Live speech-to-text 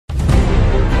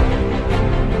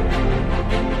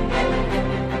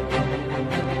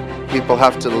People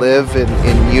have to live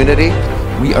in unity.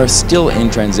 We are still in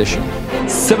transition.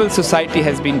 Civil society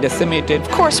has been decimated. Of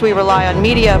course, we rely on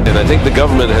media. And I think the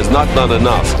government has not done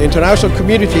enough. The international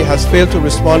community has failed to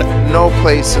respond. No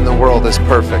place in the world is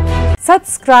perfect.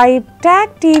 Subscribe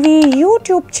TAG TV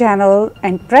YouTube channel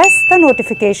and press the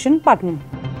notification button.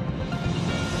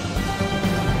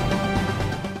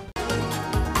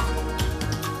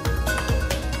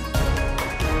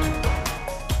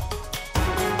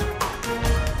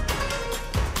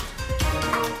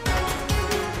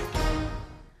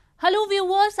 Hello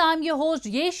viewers, I am your host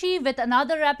Yeshi with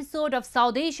another episode of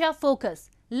South Asia Focus.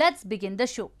 Let's begin the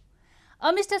show.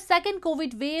 Amidst a second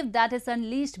COVID wave that has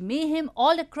unleashed mayhem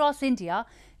all across India,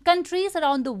 countries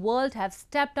around the world have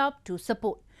stepped up to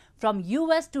support. From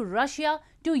US to Russia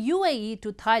to UAE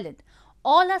to Thailand,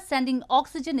 all are sending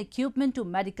oxygen equipment to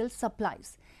medical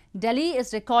supplies. Delhi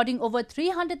is recording over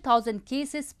 300,000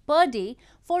 cases per day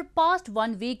for past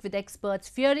 1 week, with experts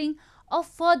fearing a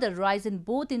further rise in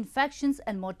both infections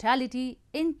and mortality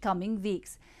in coming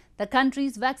weeks. The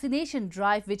country's vaccination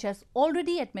drive, which has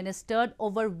already administered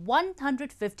over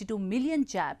 152 million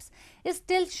jabs, is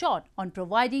still short on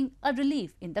providing a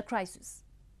relief in the crisis.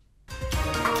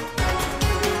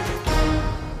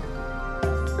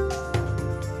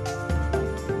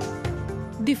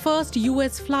 The first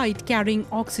US flight carrying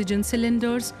oxygen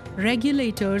cylinders,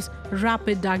 regulators,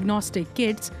 rapid diagnostic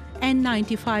kits,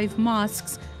 N95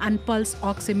 masks and pulse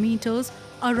oximeters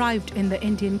arrived in the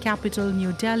Indian capital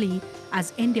New Delhi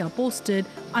as India posted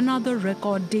another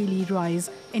record daily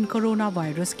rise in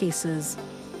coronavirus cases.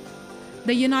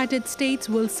 The United States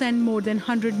will send more than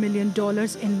 $100 million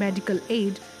in medical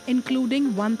aid,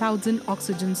 including 1,000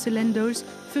 oxygen cylinders,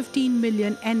 15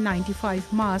 million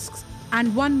N95 masks,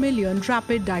 and 1 million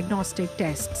rapid diagnostic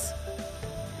tests.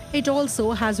 It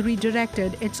also has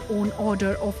redirected its own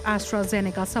order of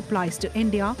AstraZeneca supplies to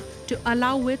India to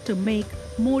allow it to make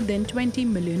more than 20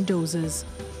 million doses.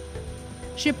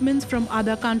 Shipments from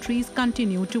other countries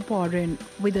continue to pour in,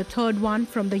 with a third one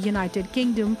from the United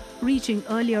Kingdom reaching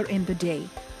earlier in the day.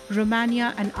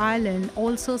 Romania and Ireland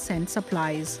also sent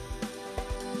supplies.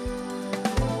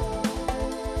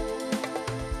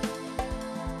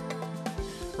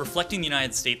 Reflecting the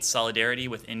United States' solidarity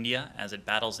with India as it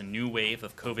battles a new wave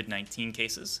of COVID-19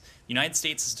 cases, the United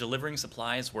States is delivering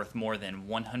supplies worth more than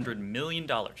 $100 million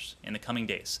in the coming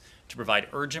days to provide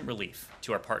urgent relief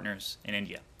to our partners in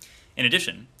India. In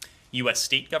addition, U.S.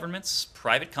 state governments,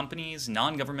 private companies,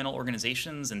 non-governmental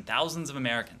organizations, and thousands of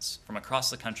Americans from across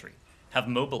the country have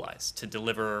mobilized to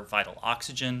deliver vital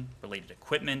oxygen, related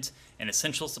equipment, and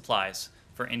essential supplies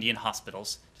for Indian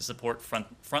hospitals to support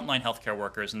frontline healthcare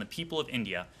workers and the people of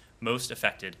India most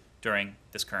affected during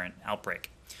this current outbreak.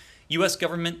 U.S.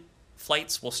 government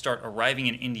flights will start arriving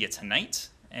in India tonight,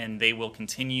 and they will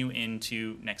continue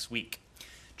into next week.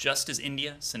 Just as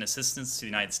India sent assistance to the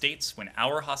United States when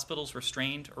our hospitals were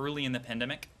strained early in the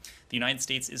pandemic, the United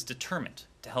States is determined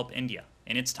to help India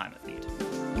in its time of need.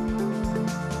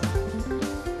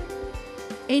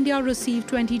 India received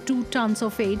 22 tons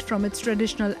of aid from its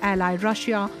traditional ally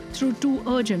Russia through 2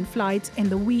 urgent flights in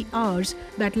the wee hours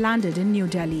that landed in New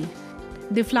Delhi.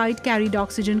 The flight carried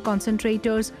oxygen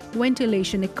concentrators,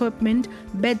 ventilation equipment,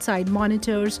 bedside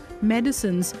monitors,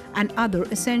 medicines, and other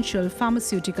essential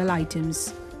pharmaceutical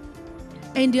items.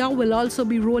 India will also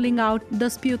be rolling out the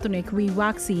Sputnik V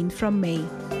vaccine from May.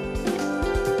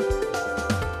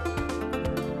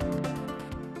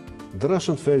 The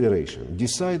Russian Federation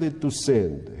decided to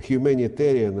send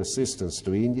humanitarian assistance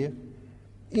to India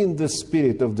in the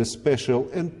spirit of the special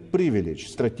and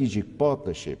privileged strategic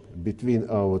partnership between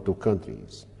our two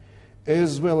countries,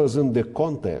 as well as in the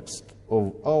context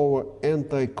of our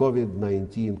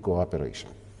anti-COVID-19 cooperation.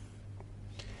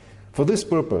 For this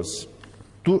purpose,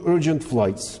 2 urgent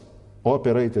flights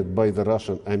operated by the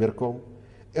Russian Amercom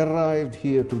arrived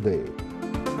here today.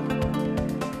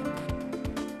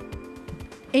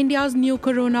 India's new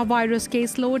coronavirus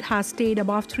caseload has stayed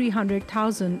above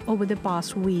 300,000 over the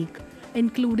past week,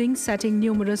 including setting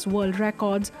numerous world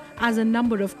records as a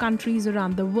number of countries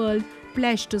around the world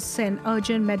pledged to send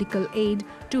urgent medical aid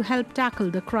to help tackle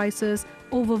the crisis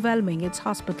overwhelming its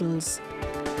hospitals.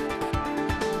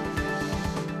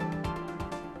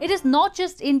 It is not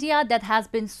just India that has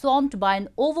been swamped by an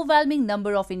overwhelming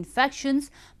number of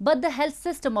infections, but the health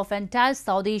system of the entire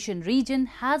South Asian region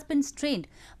has been strained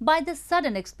by the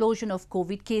sudden explosion of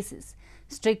COVID cases.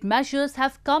 Strict measures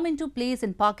have come into place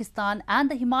in Pakistan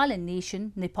and the Himalayan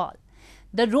nation, Nepal.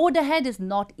 The road ahead is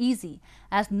not easy,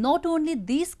 as not only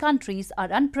these countries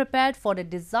are unprepared for a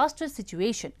disastrous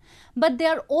situation, but they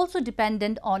are also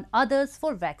dependent on others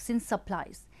for vaccine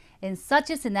supplies. In such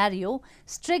a scenario,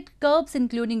 strict curbs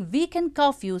including weekend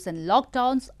curfews and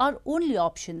lockdowns are only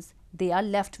options they are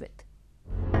left with.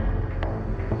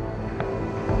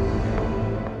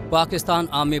 Pakistan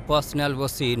Army personnel were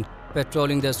seen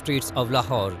patrolling the streets of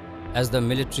Lahore as the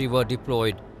military were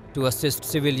deployed to assist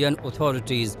civilian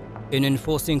authorities in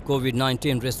enforcing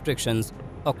COVID-19 restrictions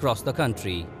across the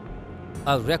country.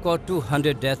 A record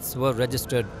 200 deaths were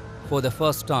registered for the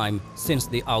first time since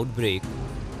the outbreak.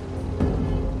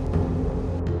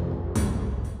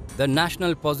 The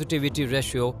national positivity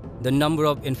ratio, the number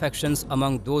of infections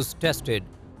among those tested,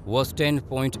 was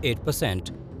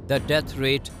 10.8%. The death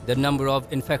rate, the number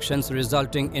of infections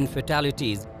resulting in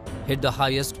fatalities, hit the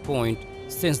highest point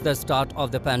since the start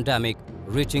of the pandemic,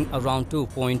 reaching around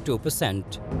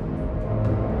 2.2%.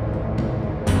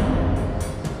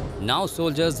 Now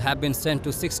soldiers have been sent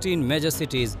to 16 major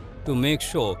cities to make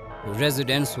sure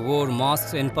residents wore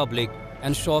masks in public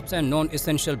and shops and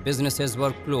non-essential businesses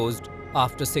were closed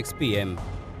after 6 p.m.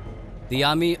 The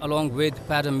army, along with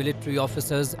paramilitary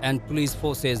officers and police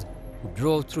forces,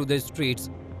 drove through the streets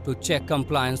to check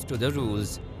compliance to the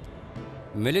rules.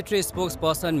 Military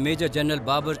spokesperson Major General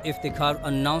Babar Iftikhar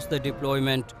announced the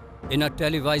deployment in a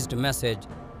televised message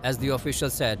as the official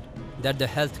said that the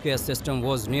healthcare system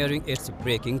was nearing its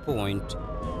breaking point.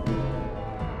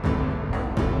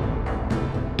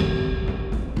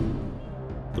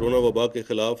 Corona वबा के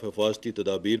खिलाफ हिफाजती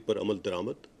तदाबीर पर अमल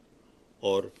दरामद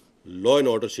और law and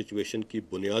order situation की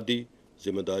बुनियादी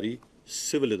जिम्मेदारी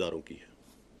civil इदारों की है।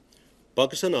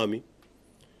 पाकिस्तान आर्मी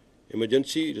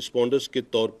इमरजेंसी रिस्पॉन्डर्स के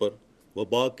तौर पर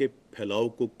वबा के फैलाव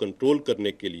को कंट्रोल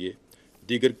करने के लिए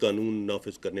दीगर कानून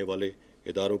नाफिज करने वाले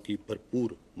इदारों की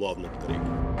भरपूर मुआवनत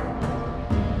करेगी।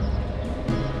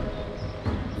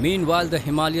 Meanwhile, the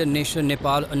Himalayan nation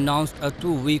Nepal announced a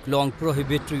 2-week-long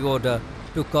prohibitory order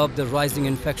to curb the rising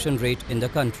infection rate in the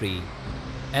country.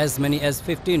 As many as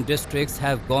 15 districts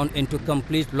have gone into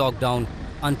complete lockdown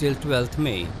until 12th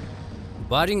May.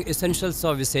 Barring essential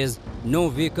services, no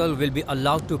vehicle will be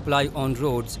allowed to ply on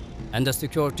roads and the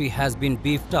security has been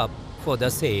beefed up for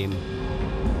the same.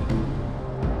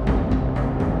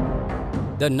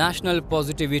 The national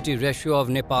positivity ratio of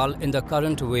Nepal in the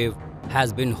current wave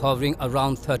has been hovering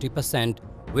around 30%,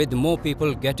 with more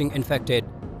people getting infected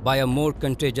by a more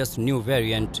contagious new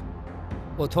variant.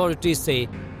 Authorities say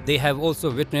they have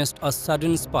also witnessed a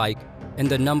sudden spike in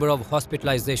the number of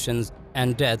hospitalizations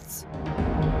and deaths.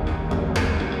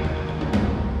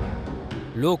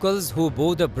 Locals who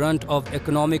bore the brunt of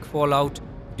economic fallout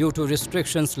due to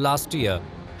restrictions last year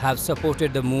have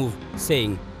supported the move,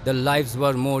 saying the lives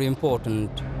were more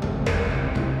important.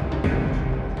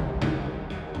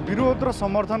 विरोध र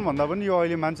समर्थन भन्दा पनि यो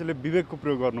अहिले मान्छेले विवेकको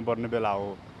प्रयोग गर्नुपर्ने बेला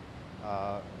हो।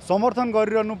 समर्थन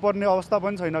गरिरहनु पर्ने अवस्था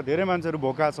पनि छैन। धेरै मान्छेहरू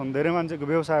भोका छन्, धेरै मान्छेको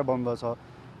व्यवसाय बन्द छ।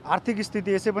 आर्थिक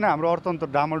स्थिति यसै पनि हाम्रो अर्थतन्त्र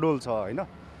डामाडोल छ हैन।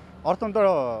 अर्थतन्त्र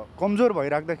कमजोर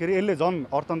भइराख्दाखेरि यसले झन्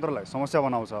अर्थतन्त्रलाई समस्या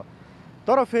बनाउँछ।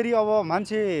 तर फेरि अब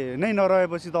मान्छे नै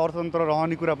नरहेपछि त अर्थतन्त्र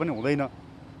रहने कुरा पनि हुँदैन।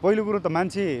 पहिलो कुरो त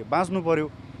मान्छे बाँच्नु पर्यो।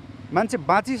 मान्छे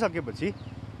बाँचिसकेपछि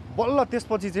बल्ल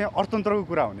त्यसपछि चाहिँ अर्थतन्त्रको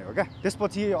कुरा हुने हो क्या।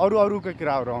 त्यसपछि अरूका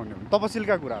कुराहरू आउने हुन्,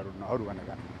 तपसिलका कुराहरू अरू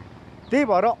भनेका। त्यही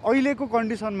भएर अहिलेको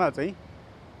कन्डिसनमा चाहिँ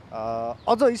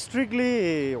अझ स्ट्रिक्टली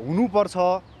हुनुपर्छ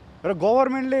र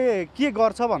गभर्नमेन्टले के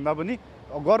गर्छ भन्दा पनि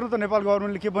गर्नु त नेपाल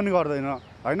गभर्नमेन्टले के पनि गर्दैन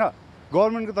हैन।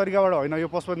 गभर्नमेन्टको तरिकाबाट होइन यो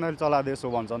पशुपतिनाथले चलादेश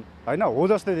हो भन्छन् हैन, हो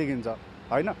जस्तै देखिन्छ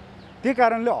हैन। त्यही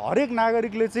कारणले हरेक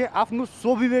नागरिकले चाहिँ आफ्नो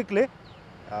स्वविवेकले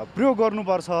प्रयोग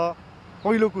गर्नुपर्छ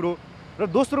पहिलो कुरो, र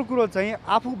दोस्रो कुरो चाहिँ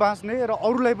आफू बाँच्ने र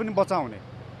अरूलाई पनि बचाउने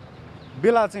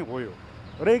बेला चाहिँ हो यो।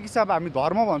 र एक हिसाब हामी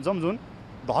धर्म भन्छौँ, जुन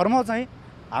धर्म चाहिँ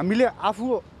हामीले आफू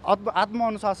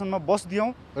आत्मअनुशासनमा बस्दियौँ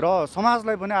र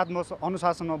समाजलाई पनि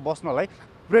आत्मअनुशासनमा बस्नलाई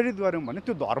प्रेरित गर्यौँ भने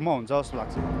त्यो धर्म हुन्छ जस्तो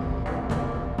लाग्छ।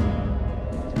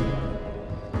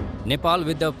 Nepal,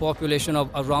 with a population of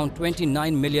around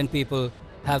 29 million people,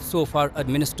 have so far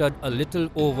administered a little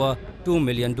over 2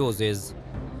 million doses.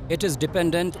 It is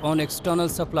dependent on external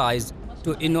supplies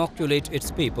to inoculate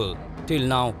its people. Till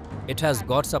now, it has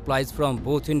got supplies from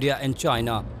both India and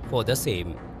China for the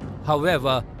same.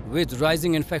 However, with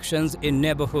rising infections in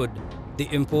neighborhood, the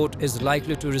import is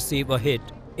likely to receive a hit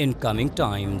in coming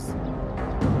times.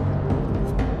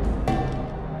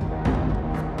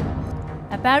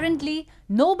 Apparently,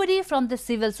 nobody from the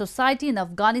civil society in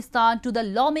Afghanistan to the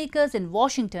lawmakers in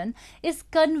Washington is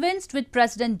convinced with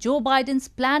President Joe Biden's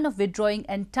plan of withdrawing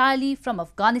entirely from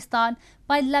Afghanistan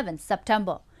by 11th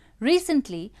September.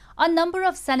 Recently, a number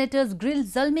of senators grilled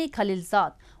Zalmay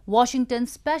Khalilzad,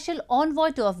 Washington's special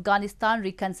envoy to Afghanistan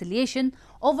reconciliation,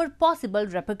 over possible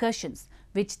repercussions,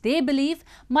 which they believe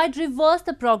might reverse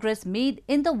the progress made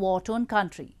in the war-torn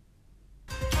country.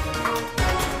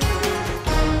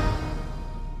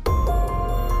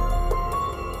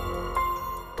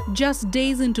 Just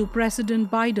days into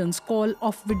President Biden's call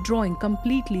of withdrawing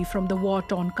completely from the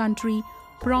war-torn country,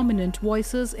 prominent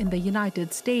voices in the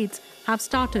United States have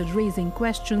started raising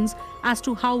questions as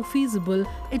to how feasible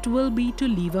it will be to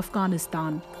leave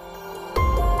Afghanistan.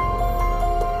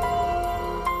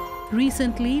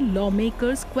 Recently,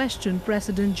 lawmakers questioned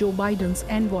President Joe Biden's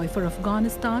envoy for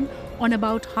Afghanistan on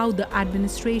about how the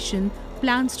administration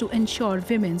plans to ensure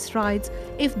women's rights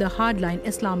if the hardline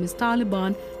Islamist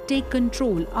Taliban take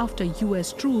control after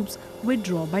US troops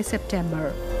withdraw by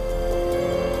September.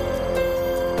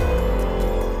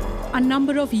 A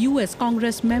number of US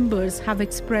Congress members have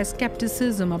expressed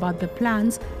skepticism about the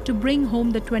plans to bring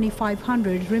home the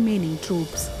 2,500 remaining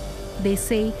troops. They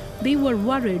say they were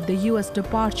worried the US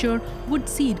departure would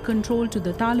cede control to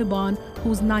the Taliban,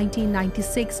 whose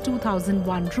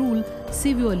 1996-2001 rule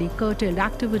severely curtailed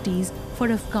activities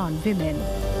for Afghan women.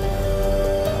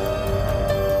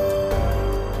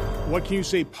 What can you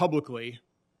say publicly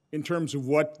in terms of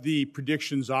what the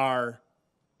predictions are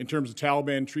in terms of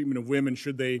Taliban treatment of women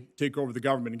should they take over the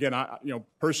government? Again,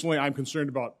 personally, I'm concerned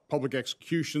about public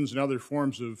executions and other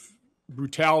forms of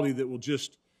brutality that will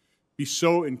just be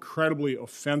so incredibly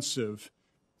offensive.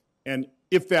 And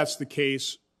if that's the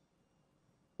case,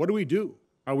 what do we do?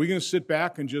 Are we going to sit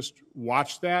back and just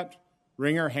watch that,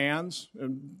 wring our hands,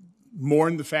 and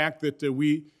mourn the fact that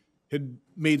we had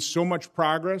made so much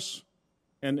progress?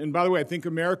 And by the way, I think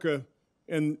America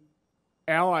and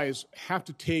allies have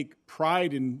to take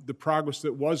pride in the progress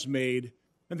that was made.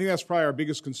 I think that's probably our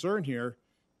biggest concern here,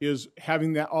 is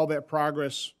having all that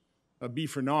progress be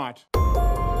for naught.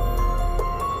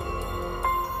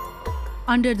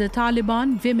 Under the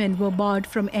Taliban, women were barred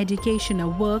from education or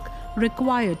work,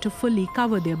 required to fully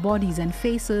cover their bodies and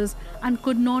faces, and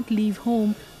could not leave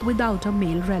home without a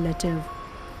male relative.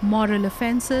 Moral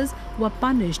offences were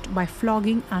punished by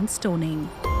flogging and stoning.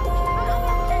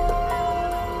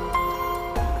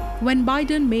 When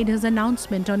Biden made his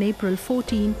announcement on April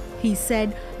 14, he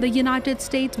said the United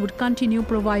States would continue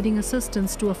providing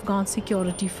assistance to Afghan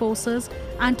security forces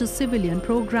and to civilian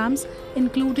programs,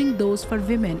 including those for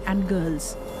women and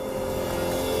girls.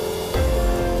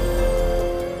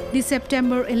 The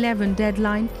September 11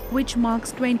 deadline, which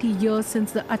marks 20 years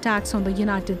since the attacks on the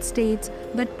United States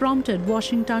that prompted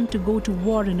Washington to go to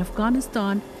war in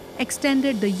Afghanistan,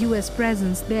 extended the US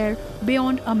presence there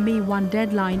beyond a May 1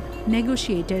 deadline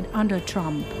negotiated under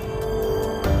Trump.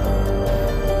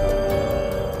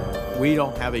 We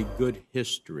don't have a good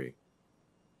history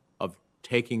of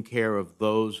taking care of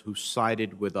those who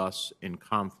sided with us in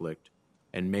conflict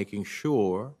and making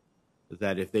sure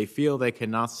that if they feel they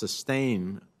cannot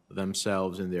sustain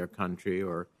themselves in their country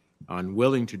or are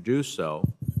unwilling to do so,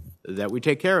 that we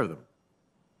take care of them.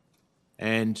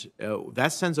 And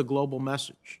that sends a global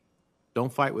message.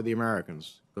 Don't fight with the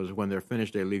Americans, because when they're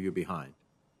finished, they leave you behind.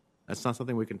 That's not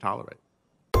something we can tolerate.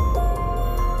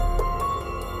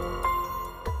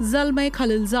 Zalmay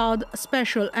Khalilzad,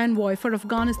 Special Envoy for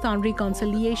Afghanistan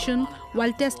Reconciliation,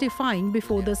 while testifying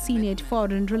before the Senate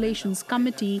Foreign Relations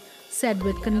Committee, said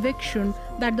with conviction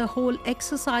that the whole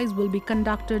exercise will be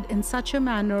conducted in such a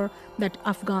manner that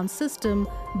Afghan system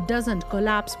doesn't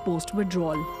collapse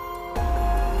post-withdrawal.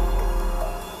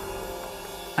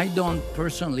 I don't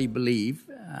personally believe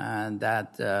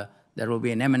that there will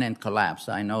be an imminent collapse.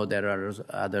 I know there are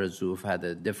others who've had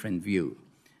a different view.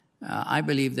 I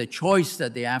believe the choice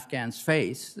that the Afghans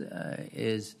face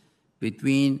is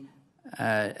between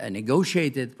a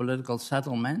negotiated political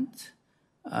settlement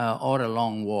or a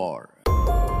long war.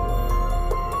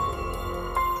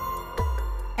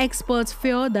 Experts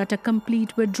fear that a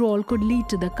complete withdrawal could lead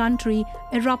to the country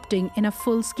erupting in a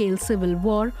full-scale civil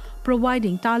war,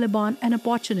 providing Taliban an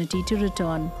opportunity to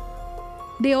return.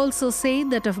 They also say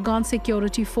that Afghan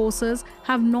security forces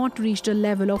have not reached a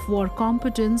level of war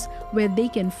competence where they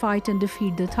can fight and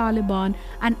defeat the Taliban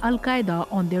and Al-Qaeda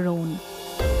on their own.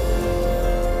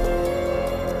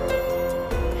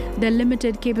 Their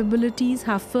limited capabilities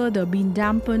have further been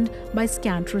dampened by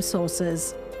scant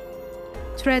resources.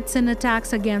 Threats and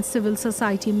attacks against civil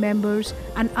society members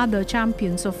and other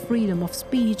champions of freedom of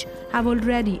speech have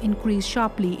already increased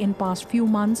sharply in past few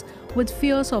months, with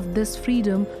fears of this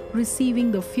freedom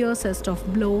receiving the fiercest of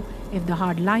blow if the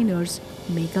hardliners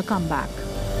make a comeback.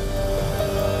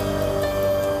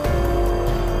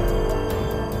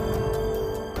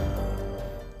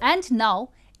 And now,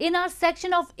 in our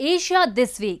section of Asia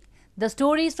This Week, the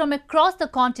stories from across the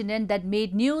continent that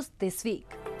made news this week.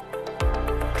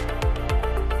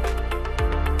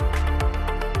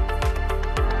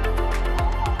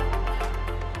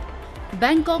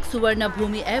 Bangkok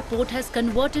Suvarnabhumi Airport has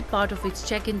converted part of its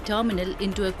check-in terminal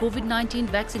into a COVID-19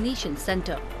 vaccination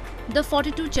center. The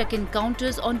 42 check-in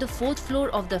counters on the 4th floor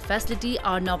of the facility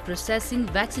are now processing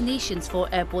vaccinations for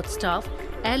airport staff,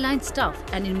 airline staff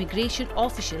and immigration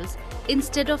officials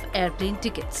instead of airplane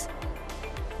tickets.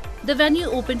 The venue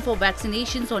opened for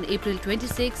vaccinations on April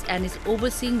 26 and is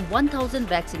overseeing 1,000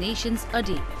 vaccinations a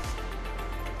day.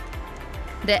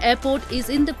 The airport is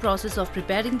in the process of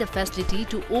preparing the facility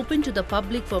to open to the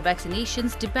public for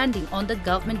vaccinations depending on the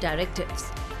government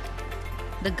directives.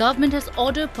 The government has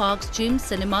ordered parks, gyms,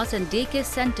 cinemas and daycare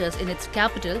centres in its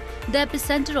capital, the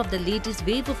epicenter of the latest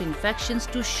wave of infections,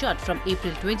 to shut from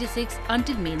April 26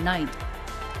 until May 9.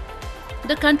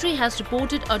 The country has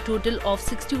reported a total of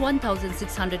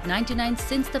 61,699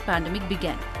 since the pandemic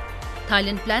began.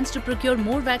 Thailand plans to procure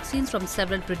more vaccines from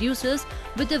several producers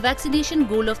with a vaccination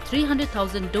goal of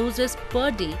 300,000 doses per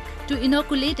day to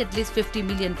inoculate at least 50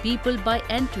 million people by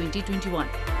end 2021.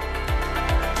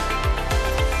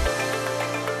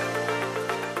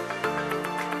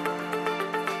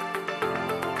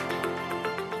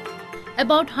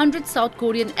 About 100 South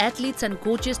Korean athletes and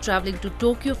coaches travelling to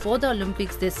Tokyo for the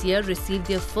Olympics this year received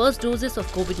their first doses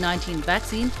of COVID-19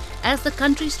 vaccine as the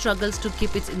country struggles to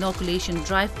keep its inoculation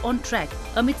drive on track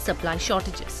amid supply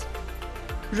shortages.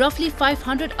 Roughly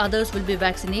 500 others will be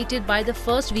vaccinated by the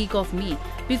first week of May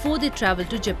before they travel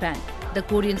to Japan, the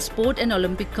Korean Sport and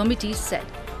Olympic Committee said.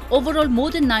 Overall, more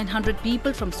than 900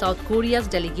 people from South Korea's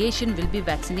delegation will be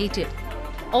vaccinated.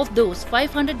 Of those,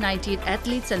 598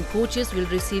 athletes and coaches will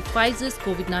receive Pfizer's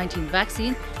COVID-19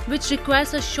 vaccine, which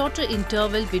requires a shorter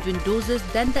interval between doses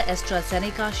than the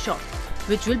AstraZeneca shot,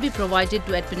 which will be provided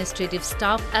to administrative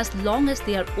staff as long as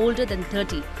they are older than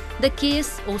 30, the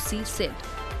KSOC said.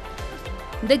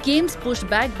 The games, pushed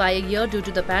back by a year due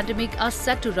to the pandemic, are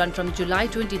set to run from July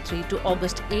 23 to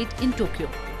August 8 in Tokyo.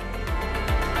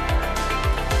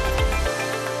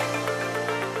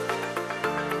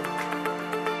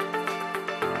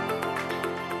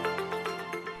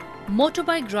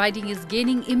 Motorbike riding is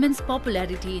gaining immense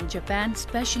popularity in Japan,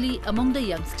 especially among the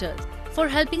youngsters. For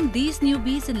helping these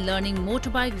newbies in learning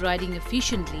motorbike riding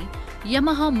efficiently,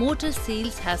 Yamaha Motor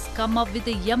Sales has come up with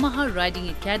the Yamaha Riding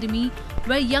Academy,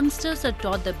 where youngsters are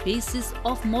taught the basis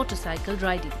of motorcycle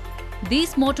riding.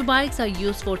 These motorbikes are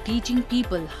used for teaching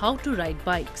people how to ride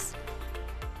bikes.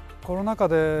 コロナ禍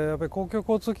でやっぱり公共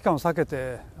交通機関を避け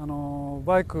て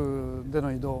バイクで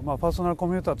の移動、パーソナルコ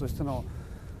ミューターとしての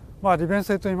利便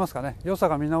性といいますかね、良さ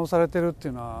が見直されているってい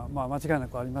うのは間違いな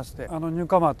くありまして、ニュー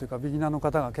カマーというかビギナーの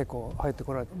方が結構入って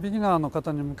こられて、ビギナーの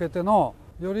方に向けての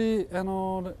より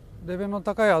レベルの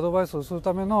高いアドバイスをする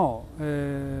ための、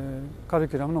カリ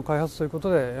キュラムの開発というこ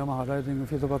とで、ヤマハライディング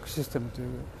フィードバックシステムという、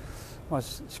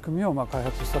仕組みを開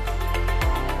発したと。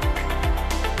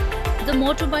The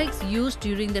motorbikes used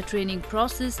during the training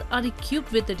process are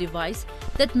equipped with a device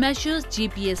that measures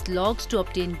GPS logs to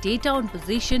obtain data on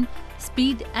position,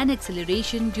 speed and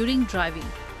acceleration during driving.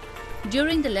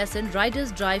 During the lesson,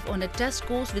 riders drive on a test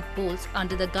course with poles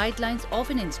under the guidelines of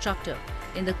an instructor.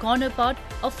 In the corner part,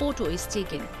 a photo is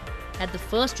taken. At the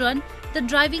first run, the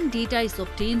driving data is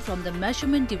obtained from the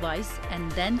measurement device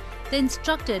and then the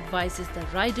instructor advises the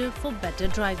rider for better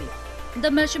driving. The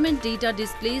measurement data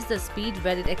displays the speed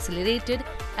where it accelerated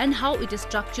and how it is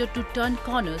structured to turn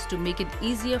corners to make it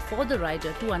easier for the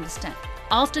rider to understand.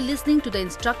 After listening to the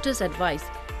instructor's advice,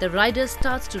 the rider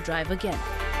starts to drive again.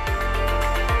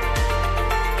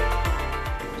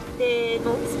 一定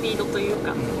のスピードという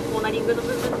か、コーナリングの部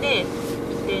分で一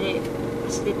定で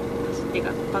走って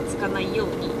がばつかないよう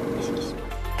に意識します。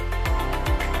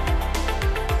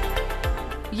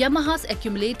Yamaha's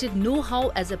accumulated know-how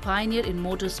as a pioneer in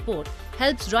motorsport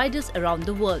helps riders around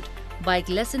the world. Bike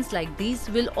lessons like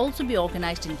these will also be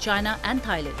organized in China and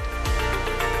Thailand.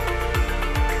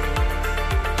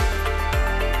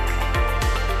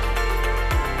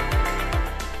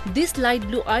 This light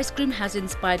blue ice cream has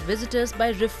inspired visitors by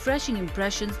refreshing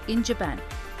impressions in Japan.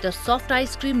 The soft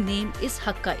ice cream name is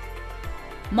Hakkai.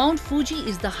 Mount Fuji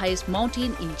is the highest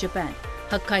mountain in Japan.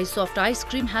 Hakkai soft ice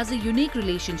cream has a unique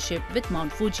relationship with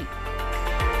Mount Fuji.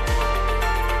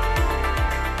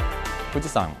 富士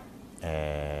山、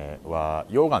は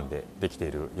溶岩でできて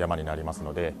いる山になります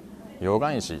ので、溶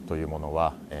岩石というもの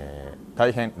は、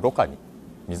大変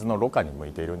水のろ過に向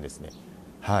いているんですね。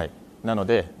はい。なの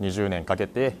で20年かけ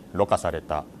てろ過され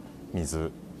た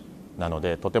水なの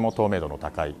で、とても透明度の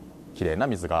高いきれいな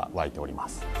水が湧いておりま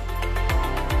す。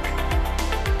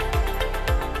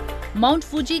Mount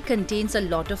Fuji contains a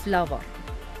lot of lava.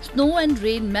 Snow and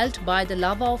rain melt by the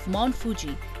lava of Mount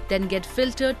Fuji, then get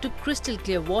filtered to crystal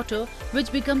clear water,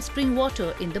 which becomes spring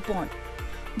water in the pond.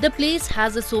 The place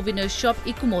has a souvenir shop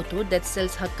Ikumoto that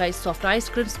sells Hakkai soft ice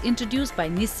creams introduced by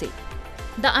Nissei.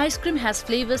 The ice cream has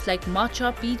flavors like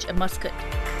matcha, peach and muscat.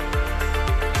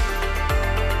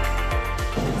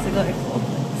 すごいこう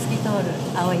透き通る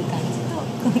青い感じ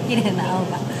と綺麗な青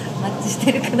がマッチし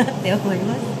てるかなって思い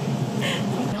ます。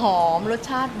หอมรส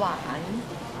ชาติหวาน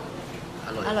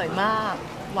อร่อยมาก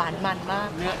หวานมันมาก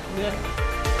เนื้อ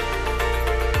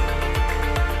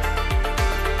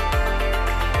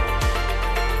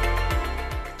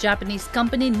Japanese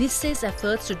company Nisse's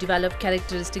efforts to develop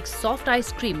characteristic soft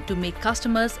ice cream to make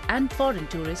customers and foreign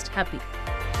tourists happy.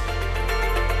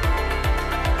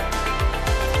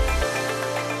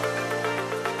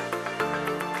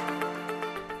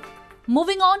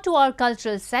 Moving on to our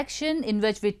cultural section, in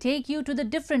which we take you to the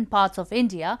different parts of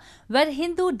India where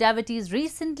Hindu devotees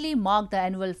recently marked the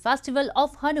annual festival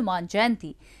of Hanuman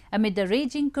Jayanti amid the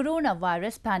raging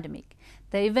coronavirus pandemic.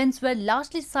 The events were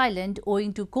largely silent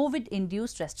owing to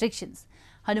COVID-induced restrictions.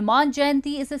 Hanuman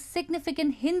Jayanti is a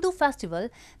significant Hindu festival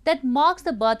that marks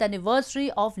the birth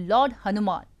anniversary of Lord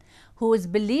Hanuman, who is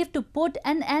believed to put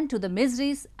an end to the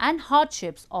miseries and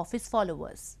hardships of his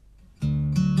followers.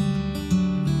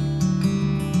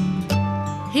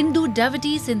 Hindu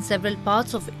devotees in several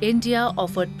parts of India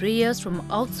offered prayers from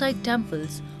outside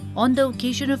temples on the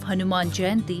occasion of Hanuman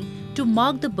Jayanti to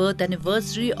mark the birth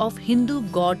anniversary of Hindu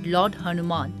god Lord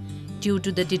Hanuman due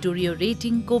to the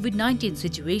deteriorating COVID-19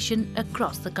 situation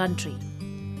across the country.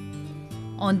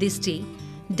 On this day,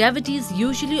 devotees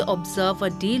usually observe a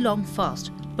day-long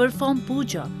fast, perform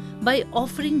puja by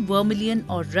offering vermilion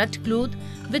or red cloth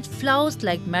with flowers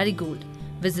like marigold,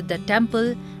 visit the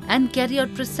temple and carry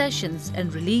out processions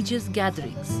and religious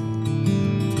gatherings.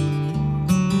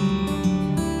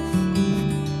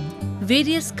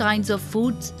 Various kinds of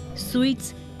foods,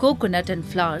 sweets, coconut and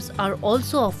flowers are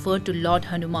also offered to Lord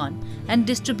Hanuman and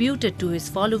distributed to his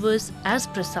followers as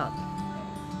prasad.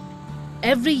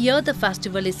 Every year the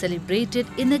festival is celebrated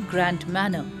in a grand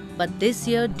manner, but this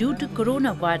year due to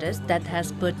coronavirus that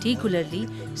has particularly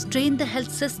strained the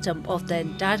health system of the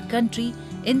entire country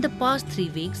in the past 3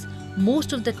 weeks,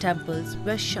 most of the temples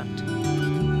were shut.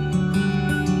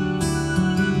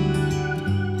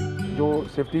 जो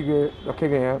safety के रखे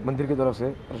गए हैं मंदिर की तरफ से,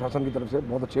 प्रशासन की तरफ से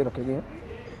बहुत अच्छे रखे गए हैं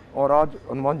और आज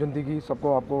हनुमान जयंती की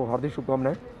सबको आपको हार्दिक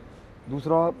शुभकामनाएं।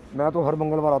 दूसरा, मैं तो हर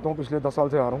मंगलवार आता हूँ, पिछले 10 साल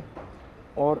से आ रहा हूँ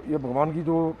और ये भगवान की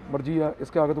जो मर्जी है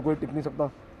इसके आगे तो कोई टिक नहीं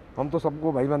सकता। हम तो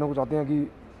सबको भाई बहनों को चाहते हैं कि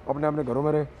अपने अपने घरों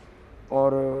में रहें और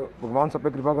भगवान सब पे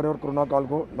कृपा करे और कोरोना काल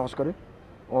को नाश करे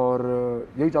और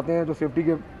यही चाहते हैं जो सेफ्टी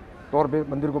के तौर पे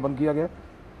मंदिर को बंद किया गया,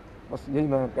 बस यही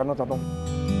मैं कहना चाहता हूँ।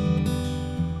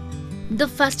 The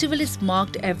festival is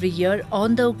marked every year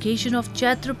on the occasion of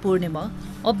Chaitra Purnima,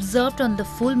 observed on the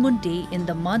full moon day in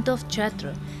the month of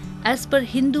Chaitra, as per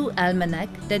Hindu almanac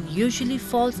that usually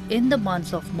falls in the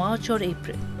months of March or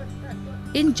April.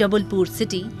 In Jabalpur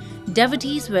city,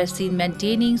 devotees were seen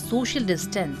maintaining social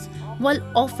distance while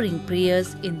offering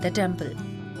prayers in the temple.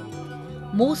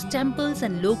 Most temples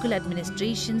and local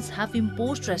administrations have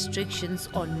imposed restrictions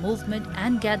on movement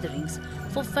and gatherings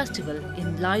for festival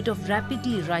in light of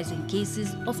rapidly rising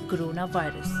cases of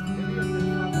coronavirus.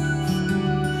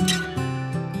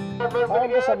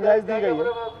 उनको समझाइश दी गई है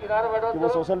कि वो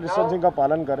social distancing का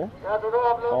पालन करें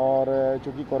और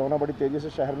चूंकि कोरोना बड़ी तेज़ी से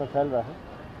शहर में फैल रहा है,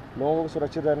 लोगों को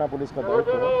सुरक्षित रहना पुलिस का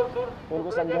दायित्व है, तो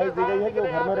उनको समझाइश दी गई है कि वो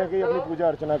घर में रह के अपनी पूजा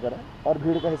अर्चना करें और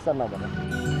भीड़ का हिस्सा ना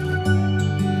बनें।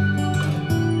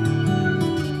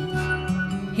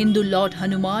 Hindu Lord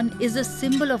Hanuman is a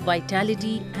symbol of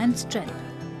vitality and strength.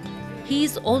 He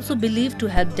is also believed to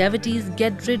help devotees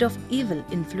get rid of evil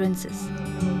influences.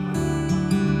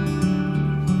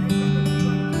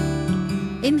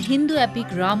 In Hindu epic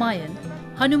Ramayana,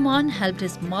 Hanuman helped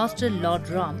his master Lord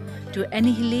Ram to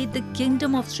annihilate the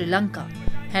kingdom of Sri Lanka,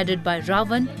 headed by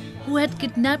Ravan, who had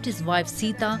kidnapped his wife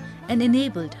Sita and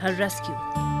enabled her rescue.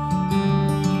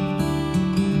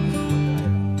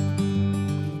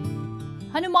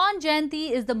 Hanuman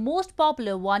Jayanti is the most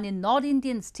popular one in North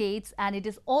Indian states and it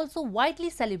is also widely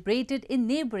celebrated in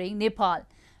neighbouring Nepal.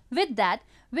 With that,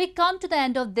 we come to the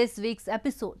end of this week's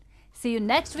episode. See you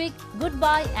next week.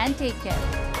 Goodbye and take care.